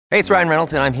Hey, it's Ryan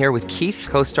Reynolds, and I'm here with Keith,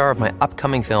 co-star of my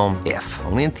upcoming film, If,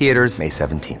 only in theaters May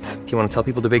 17th. Do you want to tell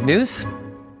people the big news?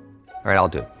 All right, I'll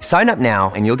do it. Sign up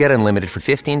now and you'll get unlimited for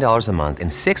 $15 a month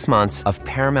and 6 months of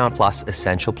Paramount Plus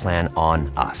Essential Plan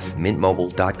on us.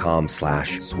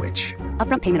 MintMobile.com/switch.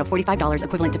 Upfront payment of $45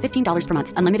 equivalent to $15 per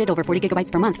month. Unlimited over 40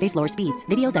 gigabytes per month. Face lower speeds.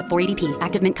 Videos at 480p.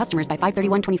 Active Mint customers by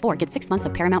 531.24 get 6 months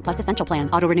of Paramount Plus Essential Plan.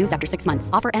 Auto renews after 6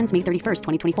 months. Offer ends May 31st,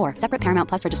 2024. Separate Paramount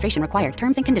Plus registration required.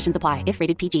 Terms and conditions apply if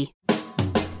rated PG.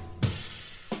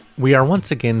 We are once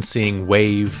again seeing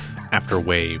wave after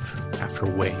wave after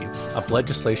wave of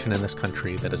legislation in this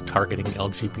country that is targeting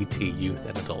LGBT youth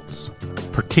and adults,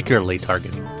 particularly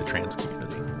targeting the trans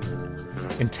community.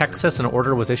 In Texas, an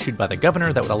order was issued by the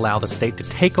governor that would allow the state to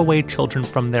take away children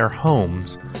from their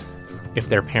homes if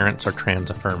their parents are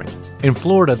trans-affirming. In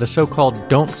Florida, the so-called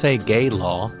Don't Say Gay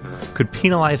law could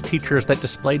penalize teachers that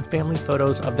displayed family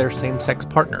photos of their same-sex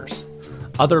partners.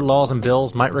 Other laws and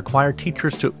bills might require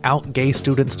teachers to out gay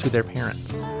students to their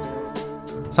parents.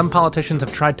 Some politicians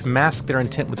have tried to mask their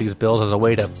intent with these bills as a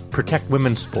way to protect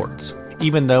women's sports,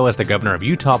 even though, as the governor of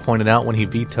Utah pointed out when he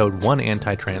vetoed one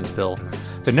anti-trans bill,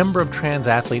 the number of trans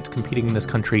athletes competing in this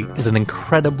country is an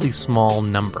incredibly small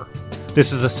number.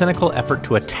 This is a cynical effort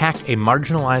to attack a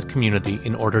marginalized community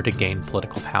in order to gain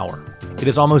political power. It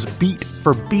is almost beat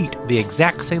for beat the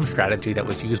exact same strategy that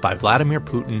was used by Vladimir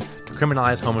Putin to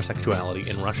criminalize homosexuality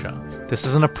in Russia. This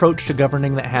is an approach to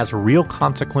governing that has real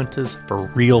consequences for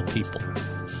real people.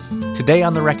 Today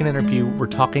on The Reckon Interview, we're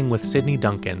talking with Sydney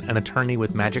Duncan, an attorney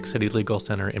with Magic City Legal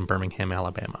Center in Birmingham,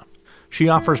 Alabama. She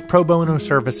offers pro bono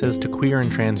services to queer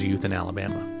and trans youth in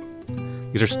Alabama.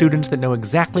 These are students that know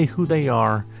exactly who they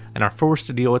are and are forced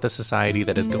to deal with a society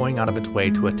that is going out of its way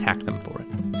to attack them for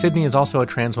it. Sydney is also a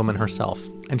trans woman herself,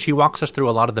 and she walks us through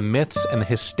a lot of the myths and the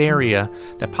hysteria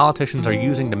that politicians are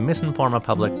using to misinform a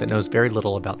public that knows very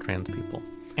little about trans people.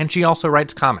 And she also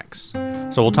writes comics.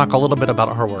 So we'll talk a little bit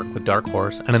about her work with Dark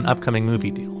Horse and an upcoming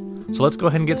movie deal. So let's go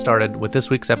ahead and get started with this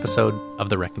week's episode of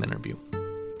The Reckon Interview.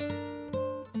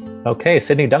 Okay,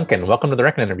 Sydney Duncan, welcome to The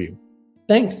Reckon Interview.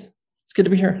 Thanks. It's good to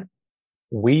be here.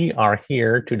 We are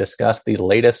here to discuss the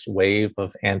latest wave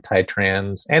of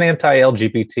anti-trans and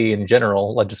anti-LGBT in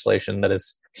general legislation that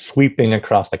is sweeping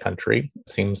across the country. It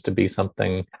seems to be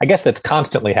something, I guess, that's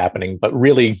constantly happening, but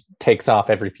really takes off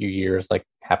every few years, like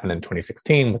happened in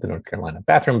 2016 with the North Carolina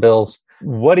bathroom bills.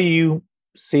 What do you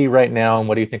see right now, and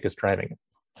what do you think is driving it?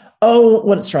 Oh,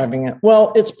 what's driving it?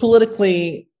 Well, it's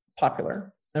politically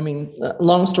popular. I mean,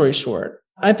 long story short,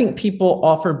 I think people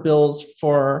offer bills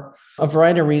for a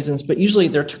variety of reasons, but usually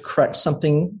they're to correct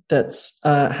something that's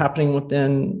happening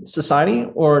within society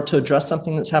or to address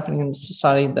something that's happening in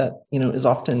society that, is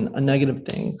often a negative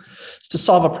thing. It's to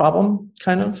solve a problem,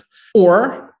 kind of,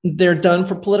 or they're done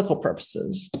for political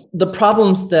purposes. The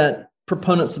problems that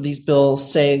proponents of these bills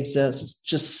say exist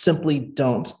just simply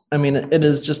don't. I mean, it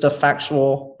is just a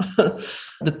factual,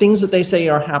 the things that they say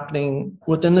are happening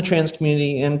within the trans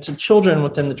community and to children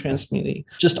within the trans community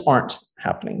just aren't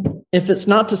happening. If it's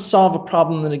not to solve a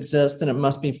problem that exists, then it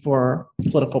must be for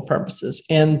political purposes.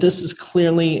 And this is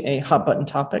clearly a hot button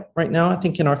topic right now, I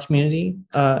think, in our community,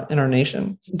 in our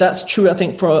nation. That's true, I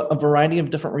think, for a variety of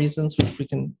different reasons, which we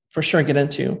can for sure get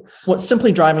into. What's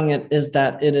simply driving it is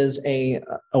that it is a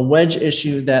wedge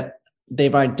issue that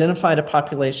they've identified a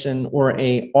population or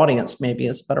a audience, maybe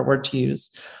is a better word to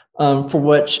use, for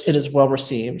which it is well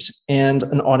received, and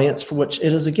an audience for which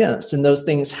it is against. And those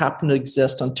things happen to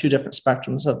exist on two different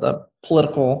spectrums of the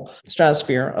political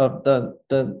stratosphere of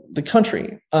the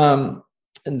country. And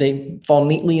they fall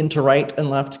neatly into right and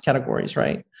left categories,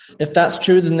 right? If that's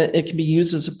true, then it can be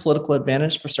used as a political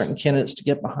advantage for certain candidates to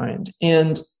get behind.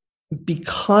 And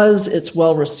because it's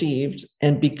well received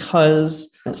and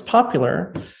because it's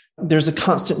popular, there's a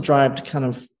constant drive to kind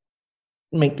of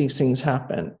make these things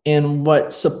happen. And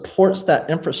what supports that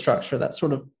infrastructure, that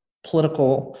sort of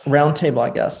political roundtable,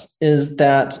 I guess, is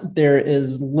that there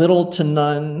is little to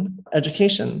none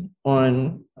education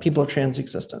on people of trans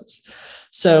existence.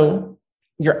 So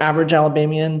your average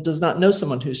Alabamian does not know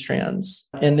someone who's trans,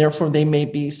 and therefore they may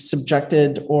be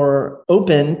subjected or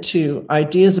open to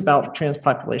ideas about the trans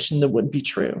population that wouldn't be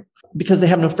true because they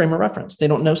have no frame of reference. They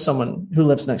don't know someone who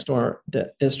lives next door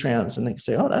that is trans, and they can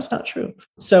say, oh, that's not true.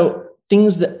 So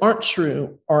things that aren't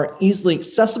true are easily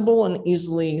accessible and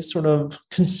easily sort of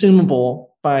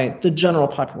consumable by the general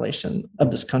population of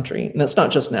this country. And it's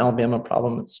not just an Alabama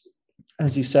problem. It's,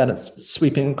 as you said, it's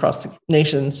sweeping across the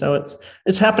nation. So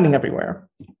it's happening everywhere,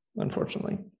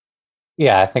 unfortunately.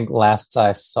 Yeah, I think last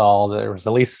I saw there was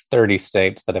at least 30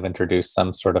 states that have introduced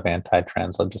some sort of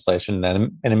anti-trans legislation,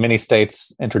 and in many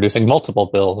states introducing multiple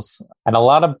bills. And a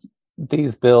lot of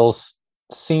these bills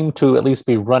seem to at least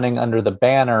be running under the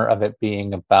banner of it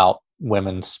being about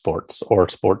women's sports or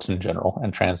sports in general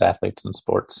and trans athletes in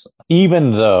sports,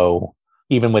 even though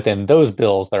even within those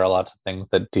bills, there are lots of things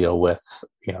that deal with,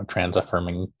 trans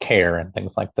affirming care and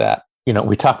things like that.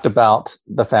 We talked about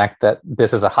the fact that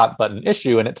this is a hot button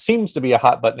issue, and it seems to be a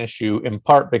hot button issue in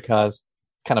part because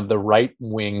kind of the right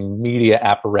wing media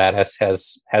apparatus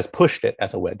has pushed it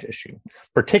as a wedge issue,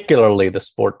 particularly the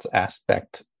sports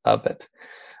aspect of it.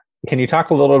 Can you talk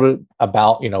a little bit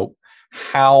about,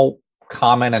 how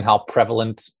common and how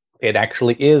prevalent it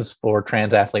actually is for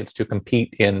trans athletes to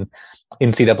compete in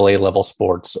NCAA level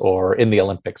sports or in the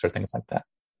Olympics or things like that?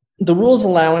 The rules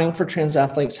allowing for trans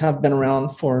athletes have been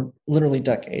around for literally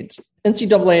decades.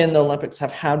 NCAA and the Olympics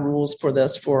have had rules for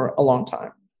this for a long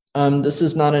time. This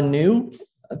is not a new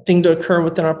thing to occur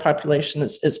within our population.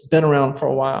 It's been around for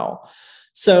a while.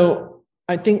 So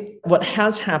I think what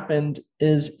has happened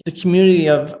is the community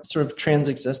of sort of trans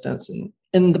existence, and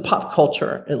in the pop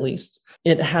culture, at least,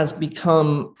 it has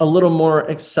become a little more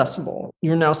accessible.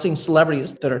 You're now seeing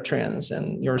celebrities that are trans,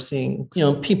 and you're seeing,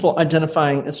 people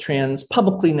identifying as trans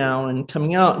publicly now and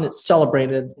coming out, and it's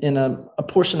celebrated in a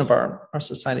portion of our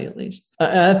society, at least.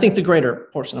 And I think the greater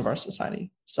portion of our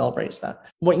society celebrates that.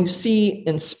 What you see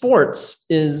in sports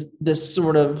is this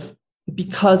sort of,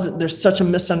 because there's such a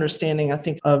misunderstanding, I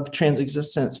think, of trans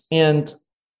existence and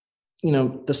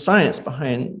the science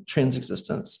behind trans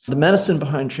existence, the medicine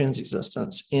behind trans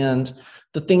existence, and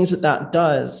the things that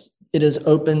does, it is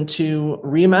open to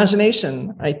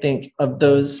reimagination, I think, of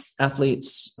those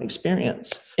athletes'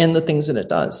 experience and the things that it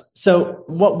does. So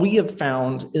what we have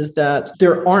found is that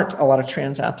there aren't a lot of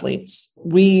trans athletes.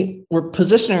 We were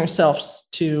positioning ourselves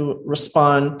to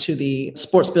respond to the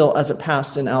sports bill as it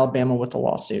passed in Alabama with a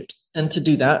lawsuit. And to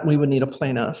do that, we would need a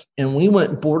plaintiff. And we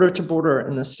went border to border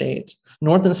in the state,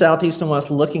 north and south, east and west,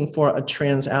 looking for a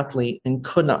trans athlete and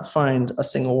could not find a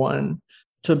single one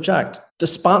to object. The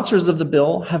sponsors of the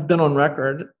bill have been on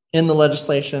record in the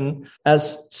legislation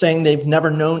as saying they've never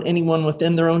known anyone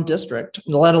within their own district,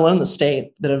 let alone the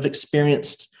state, that have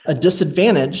experienced a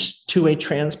disadvantage to a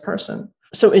trans person.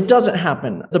 So it doesn't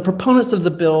happen. The proponents of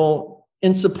the bill,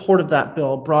 in support of that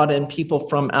bill, brought in people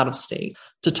from out of state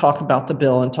to talk about the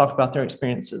bill and talk about their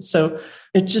experiences. So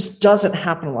it just doesn't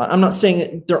happen a lot. I'm not saying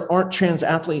that there aren't trans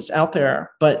athletes out there,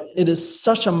 but it is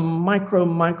such a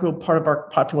micro part of our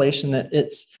population that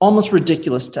it's almost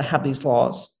ridiculous to have these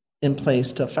laws in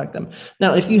place to affect them.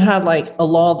 Now, if you had like a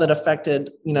law that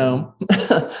affected,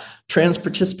 trans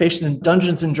participation in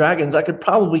Dungeons and Dragons, I could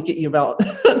probably get you about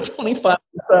 25 or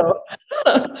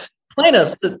so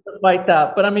plaintiffs to fight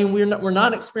that. But I mean, we're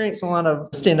not experiencing a lot of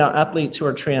standout athletes who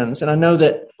are trans. And I know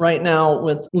that right now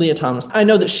with Leah Thomas, I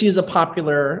know that she's a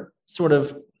popular sort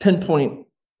of pinpoint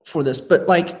for this, but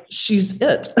like she's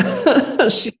it.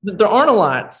 There aren't a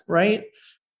lot, right?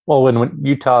 Well, when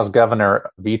Utah's governor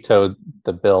vetoed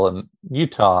the bill in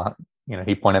Utah,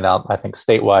 he pointed out, I think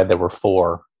statewide there were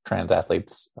 4 trans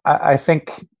athletes. I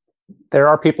think there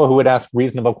are people who would ask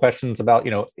reasonable questions about,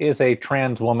 is a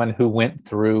trans woman who went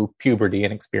through puberty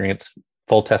and experienced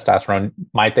full testosterone,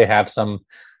 might they have some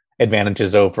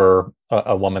advantages over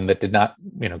a woman that did not,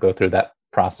 go through that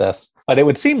process? But it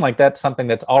would seem like that's something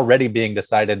that's already being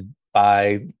decided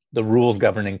by the rules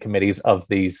governing committees of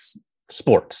these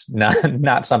sports,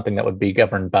 not something that would be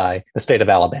governed by the state of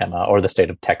Alabama or the state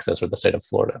of Texas or the state of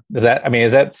Florida. Is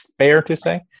that fair to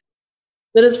say?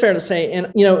 That is fair to say.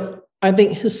 And, I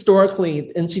think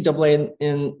historically, NCAA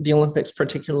and the Olympics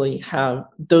particularly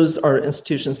those are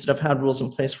institutions that have had rules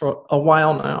in place for a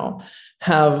while now,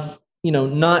 have,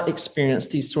 not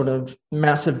experienced these sort of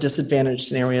massive disadvantage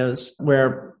scenarios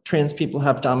where trans people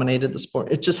have dominated the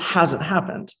sport. It just hasn't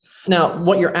happened. Now,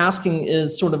 what you're asking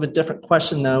is sort of a different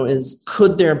question, though, is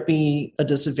could there be a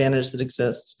disadvantage that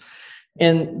exists?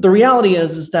 And the reality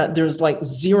is that there's like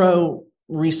zero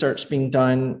research being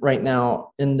done right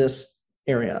now in this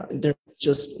area. There's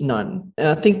just none. And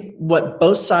I think what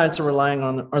both sides are relying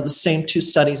on are the same 2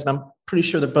 studies, and I'm pretty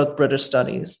sure they're both British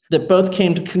studies, that both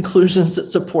came to conclusions that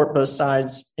support both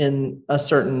sides in a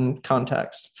certain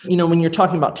context. When you're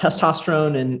talking about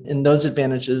testosterone and those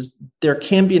advantages, there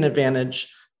can be an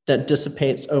advantage that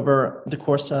dissipates over the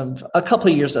course of a couple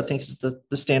of years, I think is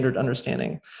the standard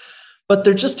understanding. But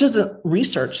there just isn't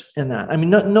research in that. I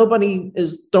mean, nobody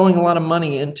is throwing a lot of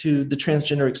money into the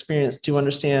transgender experience to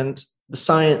understand the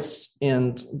science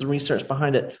and the research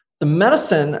behind it. The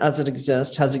medicine as it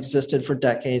exists has existed for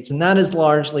decades, and that is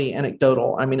largely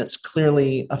anecdotal. I mean, it's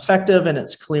clearly effective and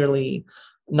it's clearly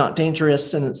not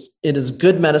dangerous, and it is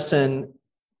good medicine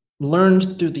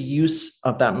learned through the use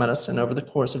of that medicine over the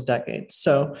course of decades.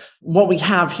 So what we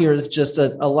have here is just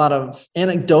a lot of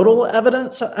anecdotal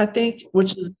evidence, I think,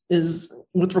 which is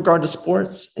with regard to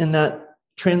sports, in that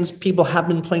trans people have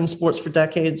been playing sports for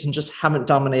decades and just haven't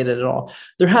dominated at all.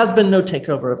 There has been no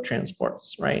takeover of trans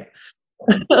sports, right?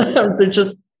 There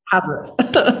just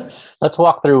hasn't. Let's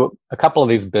walk through a couple of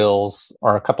these bills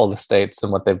or a couple of the states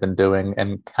and what they've been doing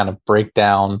and kind of break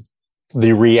down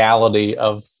the reality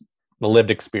of the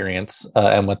lived experience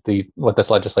and what this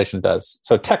legislation does.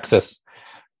 So Texas,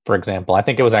 for example, I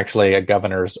think it was actually a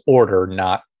governor's order,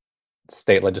 not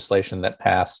state legislation, that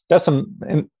passed, does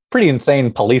some pretty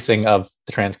insane policing of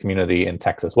the trans community in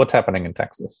Texas. What's happening in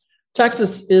Texas?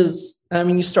 Texas is,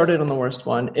 you started on the worst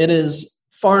one. It is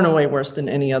far and away worse than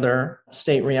any other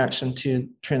state reaction to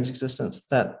trans existence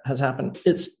that has happened.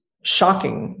 It's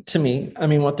shocking to me.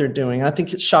 What they're doing. I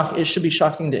think it should be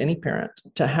shocking to any parent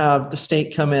to have the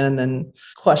state come in and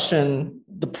question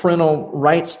the parental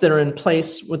rights that are in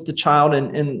place with the child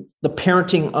and the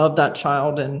parenting of that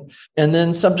child, and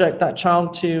then subject that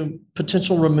child to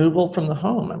potential removal from the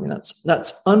home.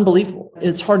 That's unbelievable.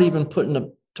 It's hard to even put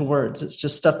into words. It's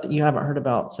just stuff that you haven't heard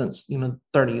about since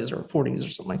 30s or 40s or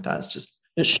something like that.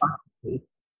 It's shocking.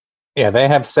 Yeah, they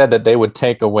have said that they would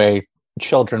take away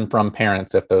children from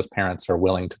parents if those parents are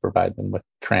willing to provide them with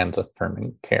trans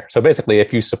affirming care. So basically,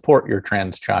 if you support your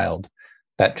trans child,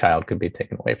 that child could be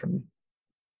taken away from you.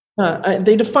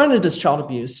 They define it as child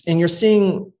abuse. And you're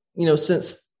seeing,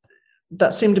 since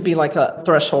that seemed to be like a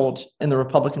threshold in the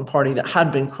Republican Party that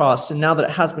had been crossed. And now that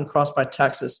it has been crossed by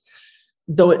Texas,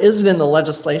 though it isn't in the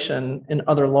legislation and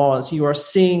other laws, you are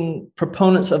seeing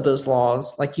proponents of those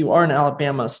laws, like you are in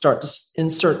Alabama, start to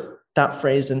insert that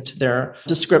phrase into their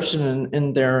description and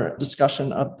in their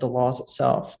discussion of the laws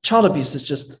itself. Child abuse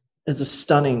is a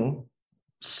stunning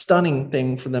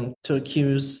thing for them to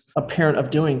accuse a parent of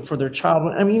doing for their child.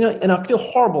 And I feel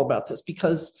horrible about this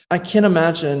because I can't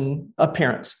imagine a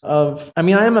parent of, I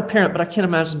am a parent, but I can't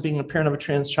imagine being a parent of a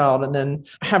trans child and then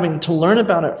having to learn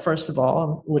about it, first of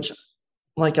all, which,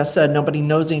 like I said, nobody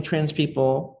knows any trans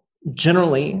people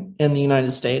generally in the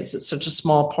United States. It's such a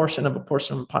small portion of a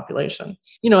population.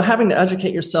 Having to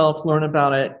educate yourself, learn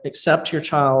about it, accept your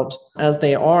child as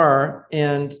they are.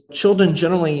 And children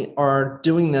generally are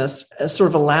doing this as sort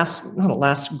of not a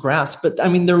last grasp, but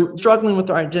they're struggling with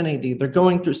their identity. They're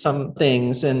going through some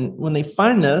things. And when they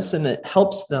find this and it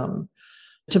helps them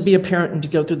to be a parent and to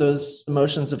go through those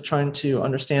emotions of trying to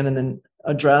understand and then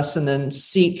address and then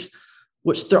seek,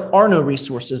 which there are no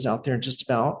resources out there just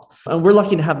about. We're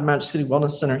lucky to have the Magic City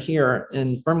Wellness Center here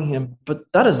in Birmingham,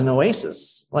 but that is an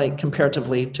oasis,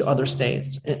 comparatively to other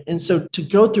states. And so to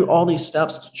go through all these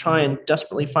steps to try and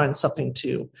desperately find something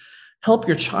to help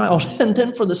your child, and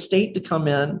then for the state to come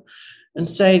in and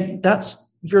say,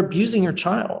 you're abusing your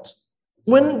child,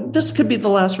 when this could be the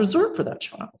last resort for that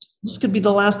child. This could be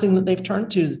the last thing that they've turned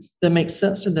to that makes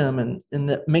sense to them and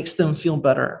that makes them feel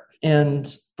better. And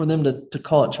for them to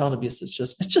call it child abuse, it's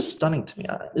just stunning to me.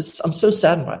 I'm so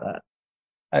saddened by that.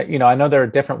 I know there are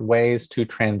different ways to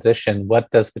transition. What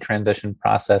does the transition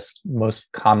process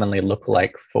most commonly look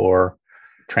like for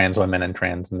trans women and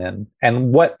trans men?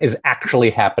 And what is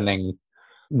actually happening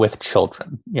with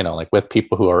children, with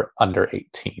people who are under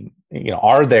 18?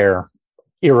 Are there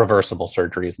irreversible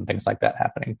surgeries and things like that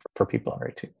happening for people under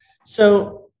 18?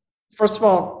 So, first of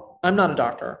all, I'm not a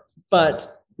doctor,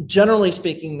 but generally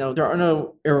speaking, no, there are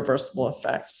no irreversible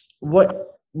effects.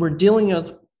 What we're dealing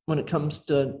with when it comes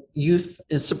to youth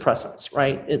is suppressants,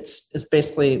 right? It's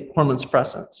basically hormone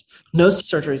suppressants. No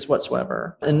surgeries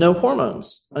whatsoever and no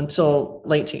hormones until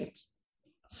late teens.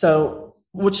 So,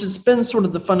 which has been sort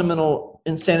of the fundamental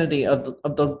insanity of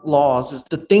the laws, is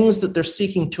the things that they're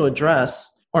seeking to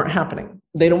address aren't happening.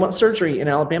 They don't want surgery in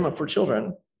Alabama for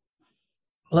children.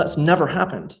 Well, that's never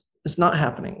happened. It's not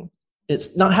happening.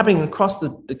 It's not happening across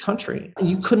the country.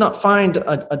 You could not find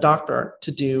a doctor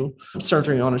to do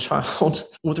surgery on a child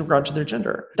with regard to their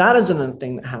gender. That isn't a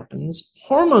thing that happens.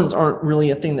 Hormones aren't really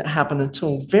a thing that happen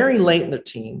until very late in their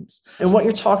teens. And what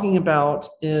you're talking about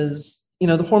is,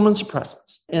 the hormone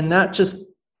suppressants. And that just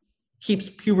keeps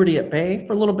puberty at bay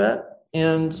for a little bit.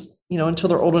 And, until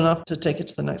they're old enough to take it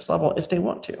to the next level if they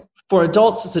want to. For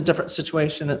adults, it's a different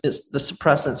situation. It's the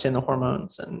suppressants and the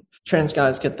hormones. And trans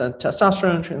guys get the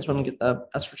testosterone, trans women get the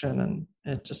estrogen, and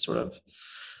it just sort of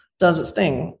does its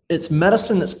thing. It's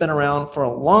medicine that's been around for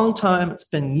a long time. It's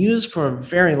been used for a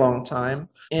very long time.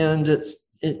 And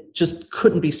it just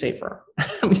couldn't be safer.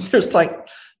 There's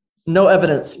no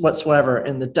evidence whatsoever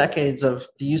in the decades of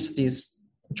the use of these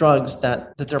drugs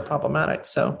that they're problematic.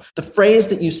 So the phrase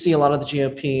that you see a lot of the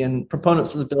GOP and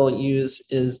proponents of the bill use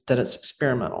is that it's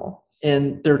experimental.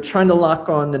 And they're trying to lock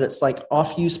on that it's like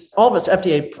off use. All of it's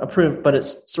FDA approved, but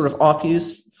it's sort of off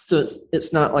use. So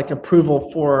it's not like approval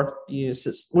for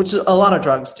use, which a lot of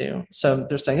drugs do. So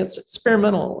they're saying it's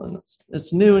experimental and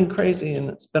it's new and crazy, and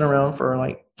it's been around for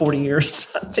like 40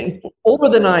 years, I think, older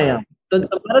than I am. The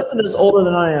medicine is older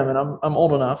than I am, and I'm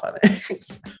old enough, I think.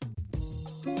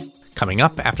 Coming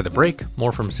up after the break,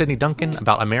 more from Sydney Duncan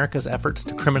about America's efforts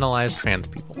to criminalize trans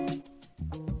people.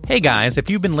 Hey guys, if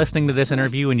you've been listening to this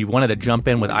interview and you've wanted to jump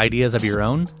in with ideas of your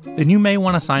own, then you may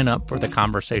want to sign up for The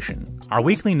Conversation, our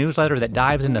weekly newsletter that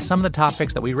dives into some of the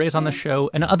topics that we raise on the show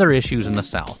and other issues in the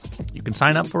South. You can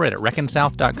sign up for it at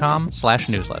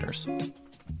reckonsouth.com/newsletters.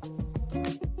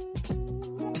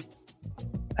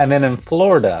 And then in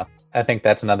Florida, I think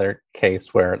that's another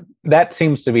case where that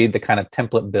seems to be the kind of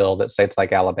template bill that states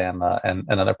like Alabama and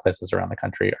other places around the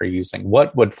country are using.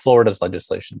 What would Florida's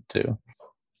legislation do?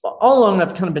 All along,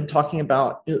 I've kind of been talking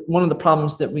about one of the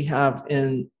problems that we have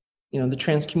in, the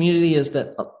trans community is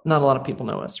that not a lot of people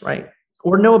know us, right?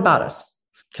 Or know about us,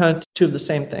 kind of two of the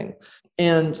same thing.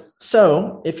 And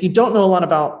so if you don't know a lot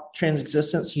about trans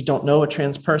existence, you don't know a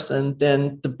trans person,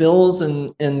 then the bills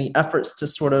and the efforts to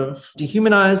sort of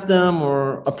dehumanize them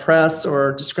or oppress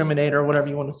or discriminate or whatever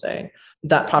you want to say,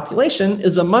 that population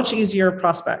is a much easier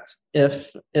prospect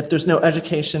if there's no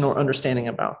education or understanding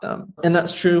about them. And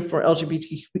that's true for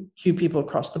LGBTQ people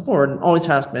across the board and always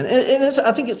has been. And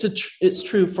I think it's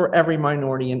true for every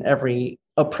minority and every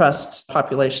oppressed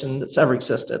population that's ever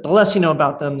existed. The less you know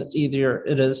about them, that's easier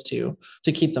it is to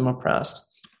keep them oppressed.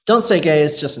 Don't Say Gay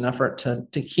is just an effort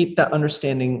to keep that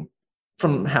understanding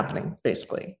from happening,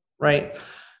 basically, right?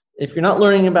 If you're not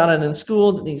learning about it in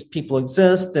school, that these people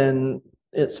exist, then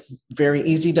it's very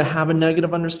easy to have a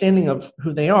negative understanding of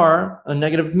who they are, a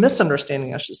negative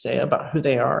misunderstanding, I should say, about who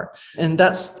they are. And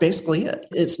that's basically it.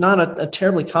 It's not a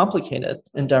terribly complicated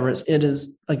endeavor. It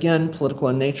is, again, political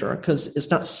in nature because it's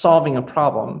not solving a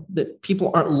problem that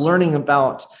people aren't learning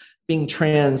about being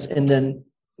trans and then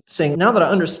saying, now that I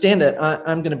understand it,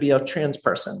 I'm going to be a trans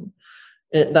person.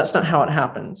 That's not how it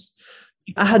happens.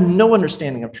 I had no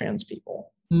understanding of trans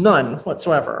people, none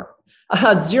whatsoever. I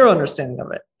had zero understanding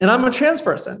of it. And I'm a trans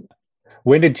person.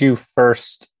 When did you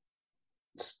first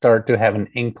start to have an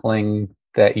inkling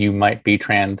that you might be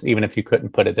trans, even if you couldn't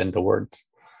put it into words?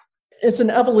 It's an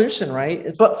evolution, right?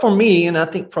 But for me, and I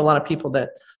think for a lot of people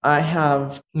that I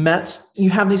have met, you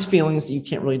have these feelings that you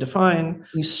can't really define.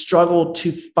 You struggle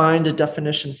to find a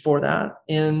definition for that.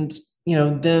 And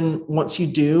then once you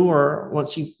do, or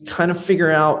once you kind of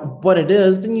figure out what it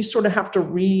is, then you sort of have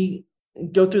to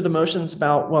go through the motions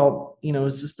about, well,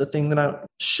 is this the thing that I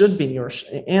should be or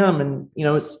am? And,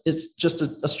 it's just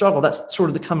a struggle. That's sort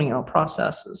of the coming out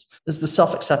process is the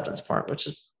self-acceptance part, which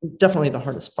is definitely the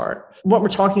hardest part. What we're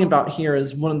talking about here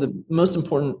is one of the most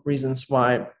important reasons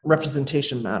why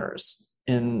representation matters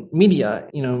in media,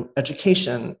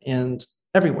 education and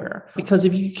everywhere. Because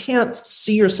if you can't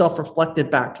see yourself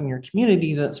reflected back in your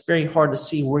community, then it's very hard to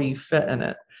see where you fit in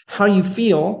it. How you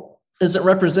feel, is it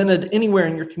represented anywhere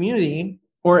in your community?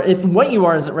 Or if what you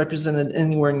are isn't represented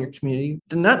anywhere in your community,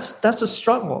 then that's a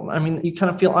struggle. I mean, you kind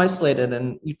of feel isolated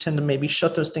and you tend to maybe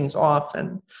shut those things off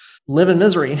and live in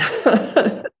misery.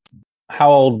 How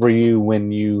old were you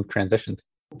when you transitioned?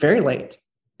 Very late.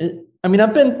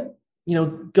 I've been,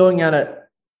 going at it,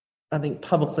 I think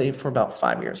publicly for about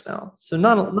 5 years now. So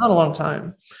not a long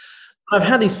time. I've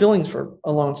had these feelings for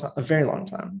a very long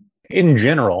time. In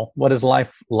general, what is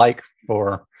life like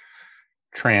for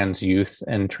trans youth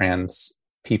and trans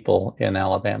people in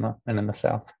Alabama and in the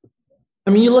South?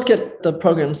 You look at the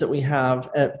programs that we have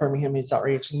at Birmingham AIDS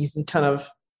Outreach, and you can kind of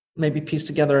maybe piece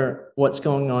together what's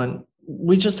going on.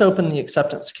 We just opened the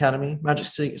Acceptance Academy, Magic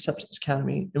City Acceptance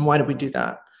Academy. And why did we do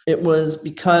that? It was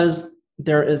because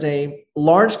there is a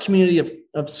large community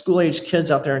of school-age kids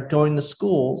out there going to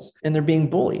schools, and they're being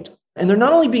bullied. And they're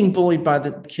not only being bullied by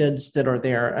the kids that are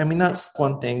there. That's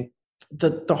one thing.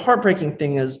 The heartbreaking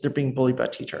thing is they're being bullied by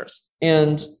teachers.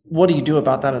 And what do you do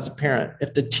about that as a parent?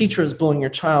 If the teacher is bullying your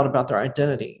child about their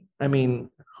identity,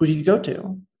 who do you go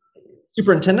to?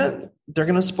 Superintendent? They're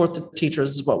going to support the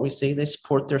teachers is what we see. They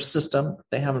support their system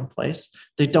they have in place.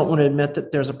 They don't want to admit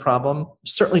that there's a problem.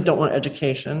 Certainly don't want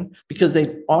education because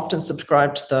they often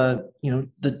subscribe to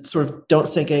the sort of don't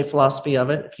say gay philosophy of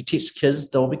it. If you teach kids,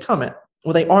 they'll become it.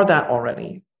 Well, they are that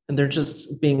already. And they're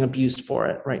just being abused for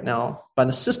it right now by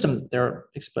the system they're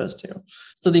exposed to.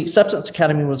 So the Acceptance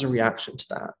Academy was a reaction to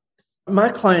that. My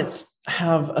clients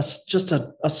have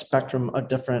a spectrum of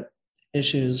different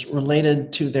issues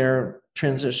related to their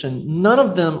transition. None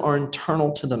of them are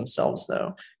internal to themselves,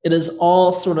 though. It is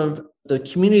all sort of the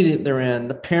community that they're in,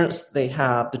 the parents that they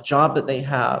have, the job that they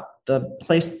have, the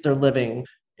place that they're living.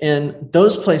 And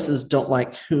those places don't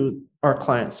like who our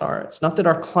clients are. It's not that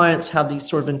our clients have these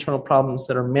sort of internal problems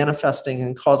that are manifesting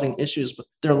and causing issues with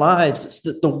their lives. It's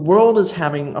that the world is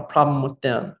having a problem with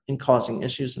them and causing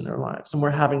issues in their lives. And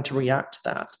we're having to react to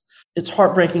that. It's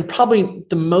heartbreaking. Probably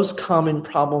the most common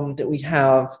problem that we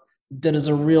have that is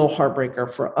a real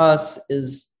heartbreaker for us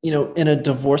is, in a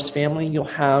divorced family, you'll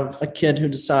have a kid who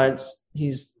decides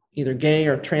he's either gay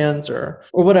or trans or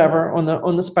whatever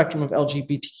on the spectrum of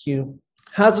LGBTQ,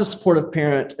 has a supportive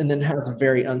parent, and then has a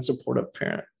very unsupportive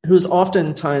parent who's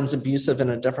oftentimes abusive in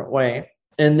a different way.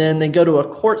 And then they go to a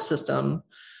court system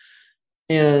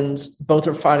and both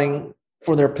are fighting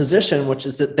for their position, which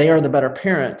is that they are the better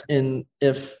parent. And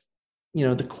if,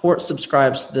 the court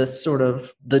subscribes to this sort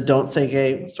of the don't say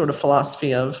gay sort of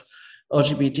philosophy of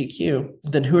LGBTQ,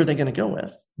 then who are they going to go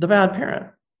with? The bad parent.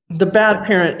 The bad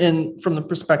parent from the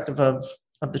perspective of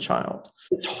the child.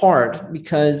 It's hard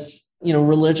because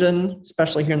religion,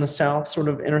 especially here in the South, sort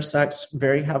of intersects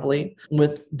very heavily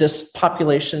with this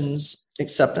population's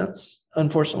acceptance,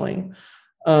 unfortunately.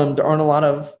 There aren't a lot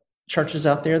of churches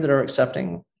out there that are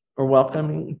accepting or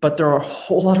welcoming, but there are a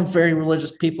whole lot of very religious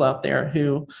people out there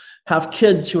who have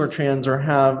kids who are trans or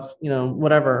have,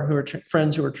 whatever, who are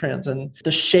friends who are trans. And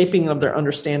the shaping of their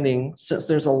understanding, since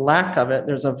there's a lack of it,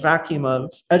 there's a vacuum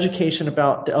of education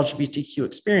about the LGBTQ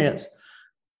experience,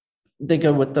 they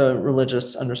go with the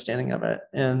religious understanding of it.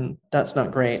 And that's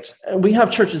not great. We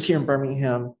have churches here in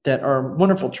Birmingham that are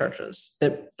wonderful churches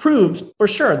that prove for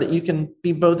sure that you can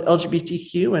be both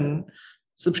LGBTQ and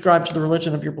subscribe to the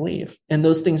religion of your belief. And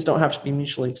those things don't have to be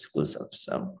mutually exclusive.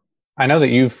 So I know that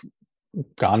you've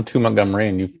gone to Montgomery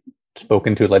and you've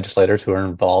spoken to legislators who are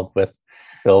involved with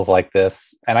bills like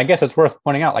this. And I guess it's worth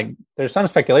pointing out, there's some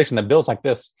speculation that bills like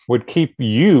this would keep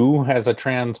you as a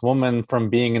trans woman from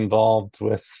being involved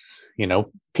with,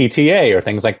 PTA or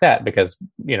things like that, because,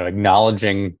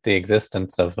 acknowledging the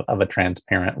existence of a trans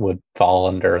parent would fall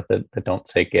under the don't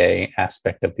say gay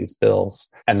aspect of these bills.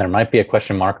 And there might be a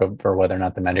question mark over whether or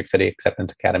not the Magic City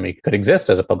Acceptance Academy could exist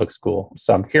as a public school.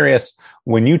 So I'm curious,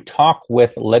 when you talk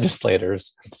with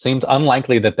legislators, it seems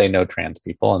unlikely that they know trans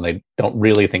people and they don't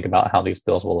really think about how these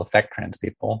bills will affect trans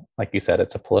people. Like you said,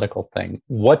 it's a political thing.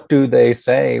 What do they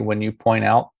say when you point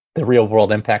out the real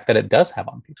world impact that it does have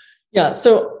on people? Yeah,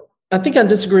 so I think I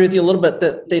disagree with you a little bit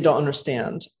that they don't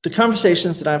understand. The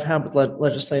conversations that I've had with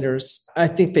legislators, I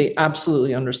think they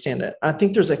absolutely understand it. I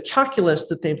think there's a calculus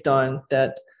that they've done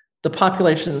that the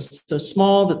population is so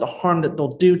small that the harm that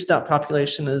they'll do to that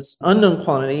population is unknown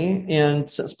quantity. And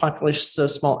since population is so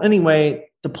small anyway,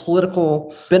 the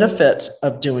political benefit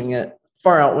of doing it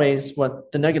far outweighs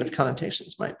what the negative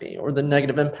connotations might be or the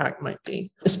negative impact might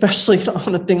be, especially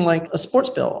on a thing like a sports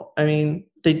bill. I mean,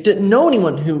 they didn't know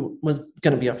anyone who was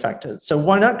going to be affected. So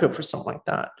why not go for something like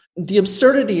that? The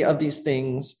absurdity of these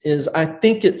things is, I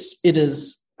think it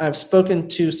is, I've spoken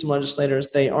to some legislators,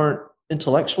 they aren't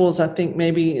intellectuals, I think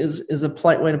maybe is a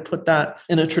polite way to put that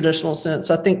in a traditional sense.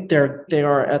 I think they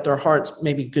are at their hearts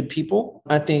maybe good people.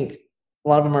 I think a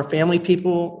lot of them are family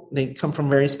people. They come from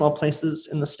very small places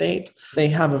in the state. They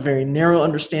have a very narrow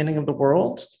understanding of the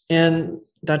world, and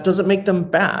that doesn't make them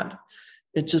bad.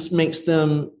 It just makes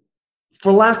them,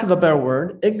 for lack of a better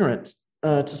word, ignorant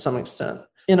to some extent.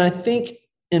 And I think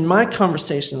in my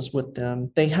conversations with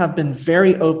them, they have been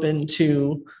very open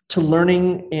to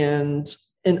learning and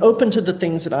open to the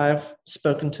things that I've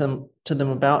spoken to them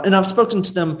about. And I've spoken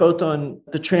to them both on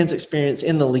the trans experience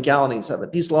and the legalities of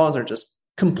it. These laws are just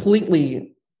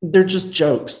they're just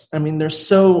jokes. I mean, they're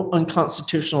so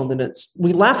unconstitutional that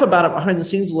we laugh about it behind the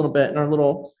scenes a little bit in our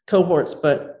little cohorts,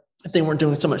 but if they weren't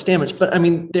doing so much damage. But I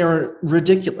mean, they're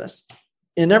ridiculous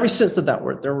in every sense of that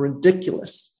word. They're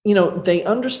ridiculous. They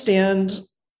understand,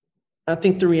 I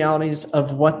think, the realities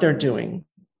of what they're doing.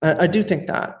 I do think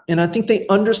that. And I think they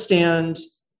understand,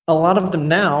 a lot of them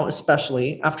now,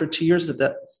 especially after 2 years of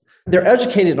this, they're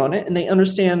educated on it and they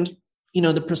understand,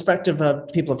 the perspective of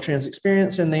people of trans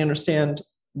experience, and they understand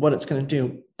what it's going to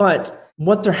do. But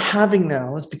what they're having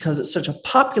now is, because it's such a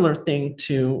popular thing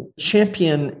to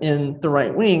champion in the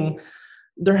right wing,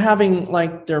 they're having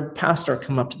their pastor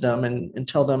come up to them and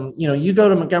tell them, you go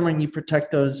to Montgomery and you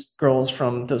protect those girls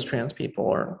from those trans people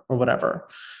or whatever.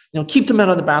 Keep them out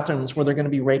of the bathrooms where they're going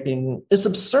to be raping. It's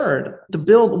absurd. The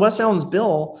bill, Wes Allen's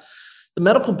bill, the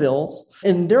medical bills,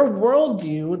 in their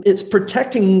worldview, it's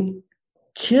protecting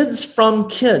kids from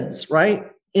kids, right?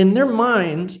 In their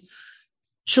mind,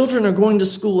 children are going to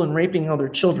school and raping other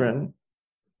children.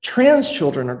 Trans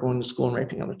children are going to school and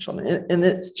raping other children. And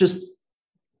it's just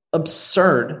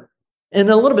absurd and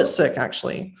a little bit sick,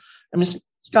 actually. I mean,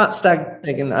 Scott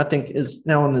Staghagen, I think, is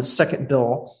now on his second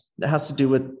bill that has to do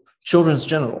with children's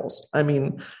genitals. I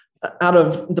mean, out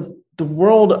of the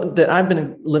world that I've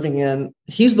been living in,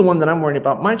 he's the one that I'm worried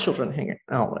about my children hanging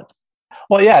out with.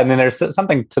 Well, yeah, and then there's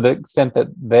something to the extent that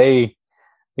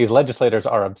these legislators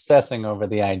are obsessing over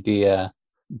the idea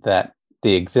that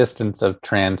the existence of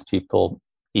trans people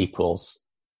equals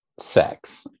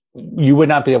sex. You would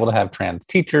not be able to have trans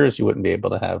teachers. You wouldn't be able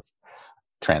to have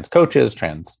trans coaches,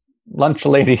 trans lunch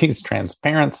ladies, trans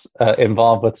parents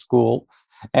involved with school.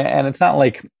 And it's not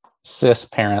like cis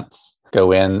parents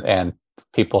go in and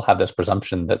people have this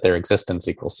presumption that their existence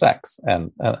equals sex.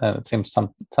 And it seems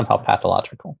somehow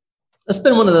pathological. It's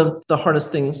been one of the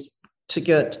hardest things to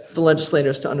get the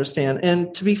legislators to understand.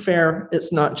 And to be fair,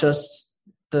 it's not just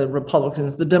the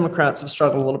Republicans. The Democrats have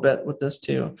struggled a little bit with this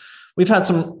too. We've had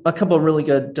a couple of really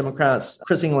good Democrats.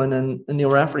 Chris England and Neil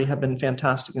Rafferty have been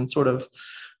fantastic in sort of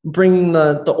bringing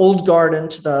the old guard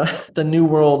into the new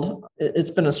world.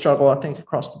 It's been a struggle, I think,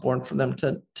 across the board for them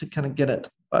to kind of get it.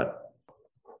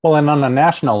 Well, and on a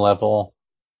national level,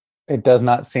 it does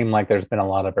not seem like there's been a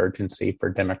lot of urgency for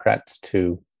Democrats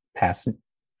to pass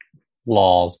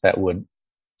laws that would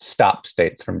stop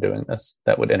states from doing this,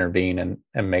 that would intervene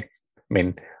and make, I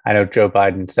mean, I know Joe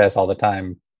Biden says all the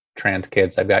time, trans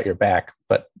kids, I've got your back,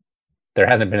 but there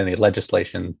hasn't been any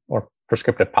legislation or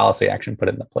prescriptive policy action put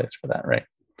into place for that, right?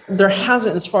 There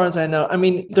hasn't, as far as I know. I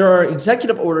mean, there are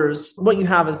executive orders. What you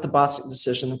have is the Bostock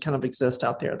decision that kind of exists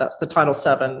out there. That's the Title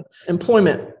VII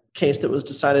employment case that was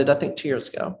decided, I think, 2 years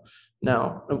ago.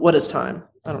 Now, what is time?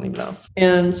 I don't even know.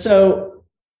 And so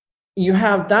you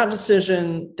have that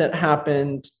decision that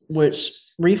happened, which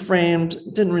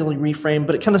didn't really reframe,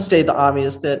 but it kind of stayed the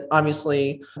obvious that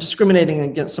obviously discriminating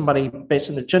against somebody based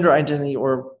on their gender identity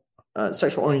or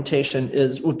sexual orientation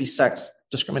would be sex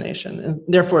discrimination. And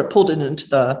therefore, it pulled it into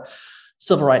the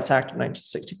Civil Rights Act of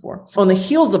 1964. On the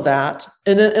heels of that,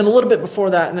 and a little bit before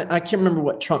that, and I can't remember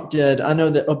what Trump did. I know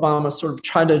that Obama sort of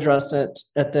tried to address it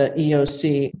at the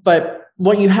EOC, but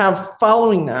what you have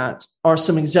following that are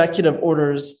some executive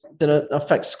orders that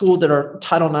affect school that are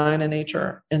Title IX in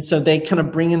nature. And so they kind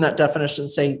of bring in that definition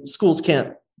and say schools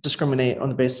can't discriminate on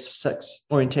the basis of sex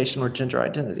orientation or gender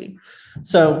identity.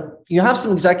 So you have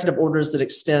some executive orders that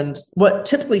extend. What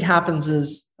typically happens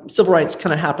is civil rights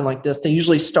kind of happen like this. They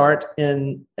usually start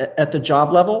at the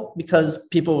job level because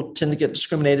people tend to get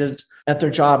discriminated at their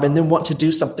job and then want to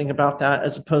do something about that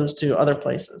as opposed to other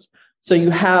places. So you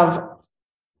have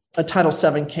a Title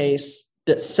VII case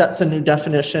that sets a new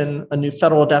definition, a new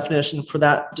federal definition for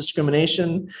that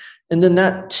discrimination. And then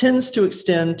that tends to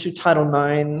extend to Title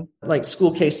IX, like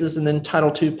school cases, and then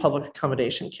Title II public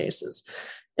accommodation cases.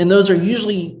 And those are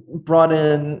usually brought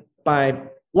in by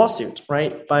lawsuit,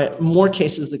 right? By more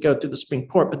cases that go through the Supreme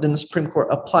Court, but then the Supreme Court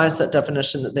applies that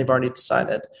definition that they've already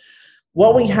decided.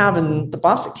 What we have in the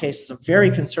Bostock case is a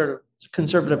very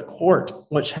conservative court,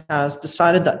 which has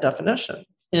decided that definition.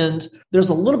 And there's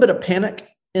a little bit of panic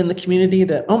in the community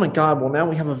that, oh my God, well, now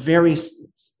we have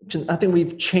I think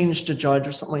we've changed a judge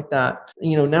or something like that.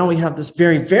 You know, now we have this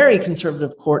very, very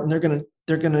conservative court and they're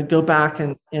going to go back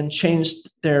and change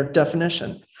their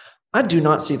definition. I do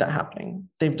not see that happening.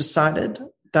 They've decided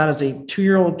that is a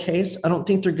 2-year-old case. I don't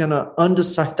think they're going to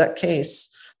undecide that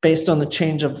case based on the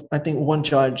change of, I think one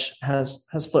judge has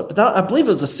split. But that, I believe it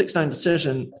was a 6-9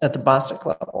 decision at the Bostock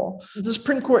level. The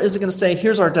Supreme Court isn't going to say,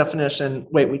 here's our definition.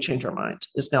 Wait, we changed our mind.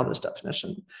 It's now this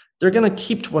definition. They're going to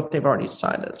keep to what they've already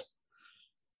decided.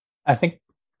 I think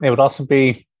it would also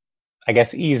be, I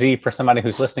guess, easy for somebody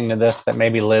who's listening to this that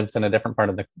maybe lives in a different part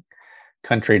of the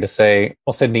country to say,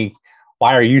 well, Sydney,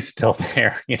 why are you still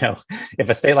there? You know, if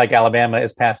a state like Alabama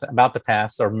is about to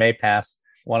pass or may pass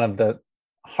one of the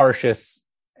harshest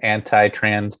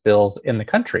anti-trans bills in the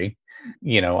country,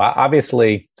 you know,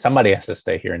 obviously somebody has to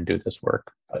stay here and do this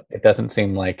work. But it doesn't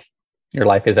seem like your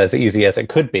life is as easy as it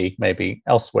could be, maybe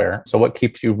elsewhere. So what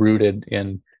keeps you rooted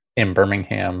in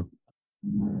Birmingham?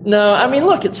 No, I mean,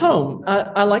 look, it's home.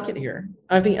 I like it here.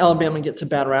 I think Alabama gets a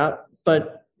bad rap,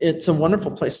 but it's a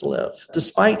wonderful place to live,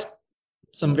 despite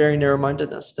some very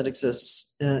narrow-mindedness that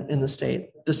exists in the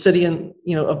state. The city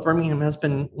of Birmingham has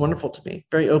been wonderful to me,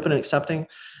 very open and accepting.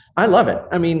 I love it.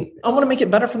 I mean, I want to make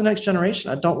it better for the next generation.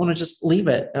 I don't want to just leave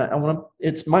it.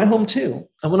 It's my home too.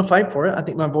 I want to fight for it. I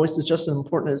think my voice is just as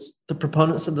important as the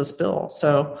proponents of this bill.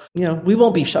 So, you know, we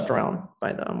won't be shoved around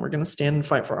by them. We're going to stand and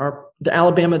fight for the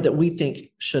Alabama that we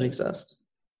think should exist.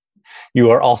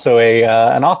 You are also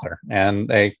an author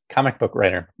and a comic book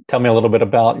writer. Tell me a little bit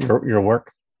about your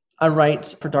work. I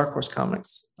write for Dark Horse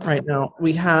Comics right now.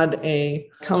 We had a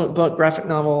comic book graphic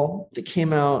novel that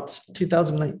came out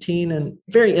 2019 and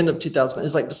very end of 2000.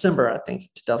 It's like December, I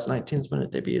think, 2019 is when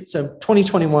it debuted. So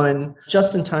 2021,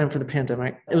 just in time for the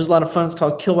pandemic. It was a lot of fun. It's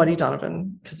called Kill Whitey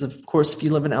Donovan, because of course, if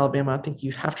you live in Alabama, I think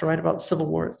you have to write about the Civil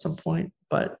War at some point.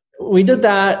 But we did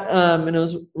that, and it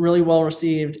was really well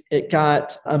received. It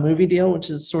got a movie deal, which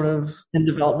is sort of in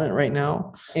development right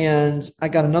now. And I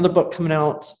got another book coming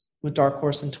out with Dark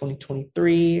Horse in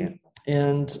 2023,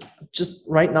 and just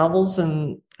write novels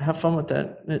and have fun with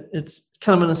it. It's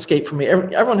kind of an escape for me.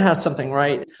 Everyone has something,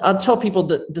 right? I'll tell people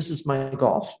that this is my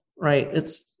golf, right?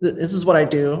 This is what I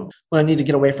do when I need to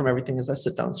get away from everything, is I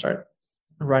sit down and start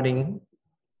writing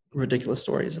ridiculous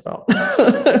stories about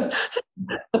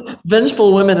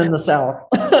vengeful women in the South.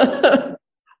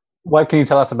 What can you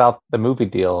tell us about the movie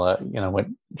deal? What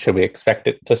should we expect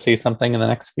it to see something in the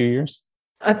next few years?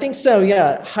 I think so,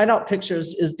 yeah. Hideout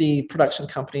Pictures is the production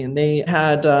company, and they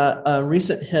had a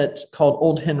recent hit called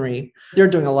Old Henry. They're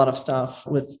doing a lot of stuff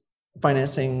with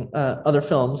financing other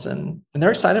films, and they're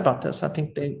excited about this. I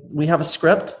think we have a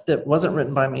script that wasn't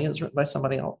written by me. It was written by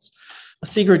somebody else.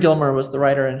 Sigrid Gilmer was the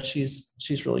writer, and she's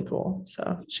really cool.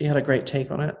 So she had a great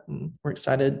take on it, and we're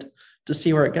excited to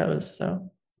see where it goes. So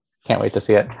can't wait to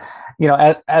see it.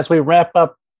 As we wrap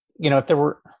up, if there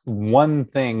were one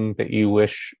thing that you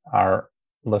wish our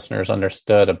listeners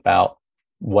understood about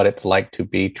what it's like to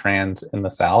be trans in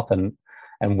the South, and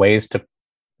ways to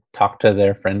talk to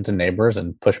their friends and neighbors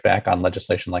and push back on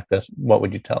legislation like this, what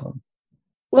would you tell them?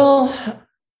 Well,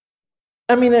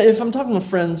 I mean, if I'm talking to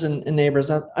friends and neighbors,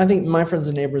 I think my friends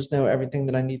and neighbors know everything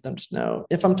that I need them to know.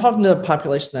 If I'm talking to a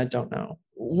population that I don't know,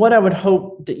 what I would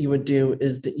hope that you would do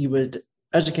is that you would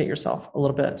educate yourself a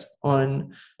little bit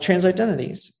on trans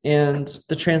identities and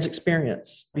the trans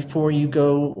experience before you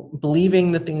go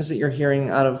believing the things that you're hearing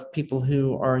out of people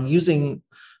who are using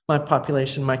my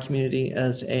population, my community,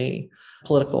 as a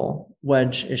political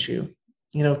wedge issue.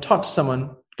 Talk to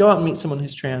someone, go out and meet someone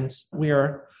who's trans. We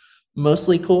are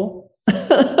mostly cool.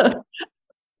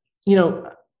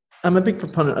 I'm a big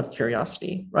proponent of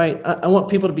curiosity, right? I want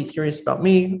people to be curious about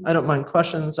me. I don't mind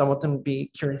questions. I want them to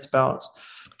be curious about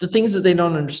the things that they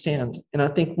don't understand. And I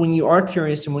think when you are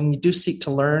curious and when you do seek to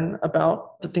learn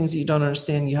about the things that you don't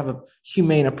understand, you have a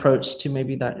humane approach to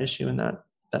maybe that issue and that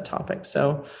topic.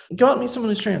 So go out and meet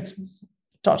someone who's trans,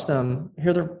 talk to them,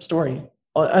 hear their story.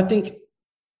 I think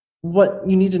what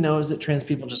you need to know is that trans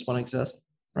people just want to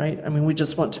exist, right? I mean, we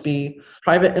just want to be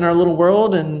private in our little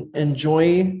world and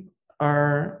enjoy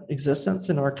our existence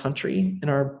in our country, in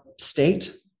our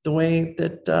state, the way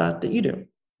that you do.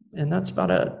 And that's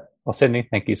about it. Well, Sydney,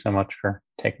 thank you so much for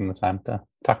taking the time to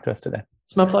talk to us today.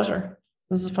 It's my pleasure.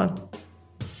 This is fun.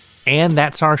 And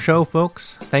that's our show,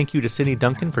 folks. Thank you to Sydney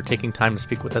Duncan for taking time to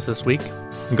speak with us this week.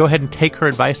 And go ahead and take her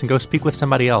advice and go speak with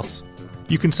somebody else.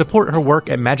 You can support her work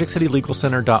at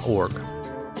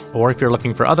magiccitylegalcenter.org. Or if you're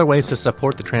looking for other ways to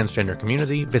support the transgender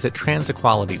community, visit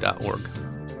transequality.org.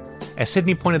 As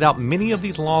Sydney pointed out, many of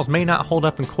these laws may not hold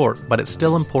up in court, but it's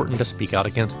still important to speak out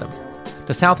against them.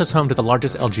 The South is home to the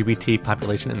largest LGBT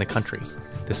population in the country.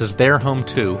 This is their home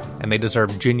too, and they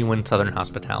deserve genuine Southern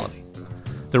hospitality.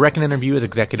 The Reckon interview is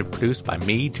executive produced by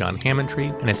me, John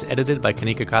Hammondtree, and it's edited by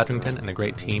Kanika Codrington and the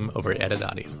great team over at Edit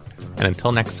Audio. And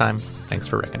until next time, thanks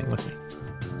for reckoning with me.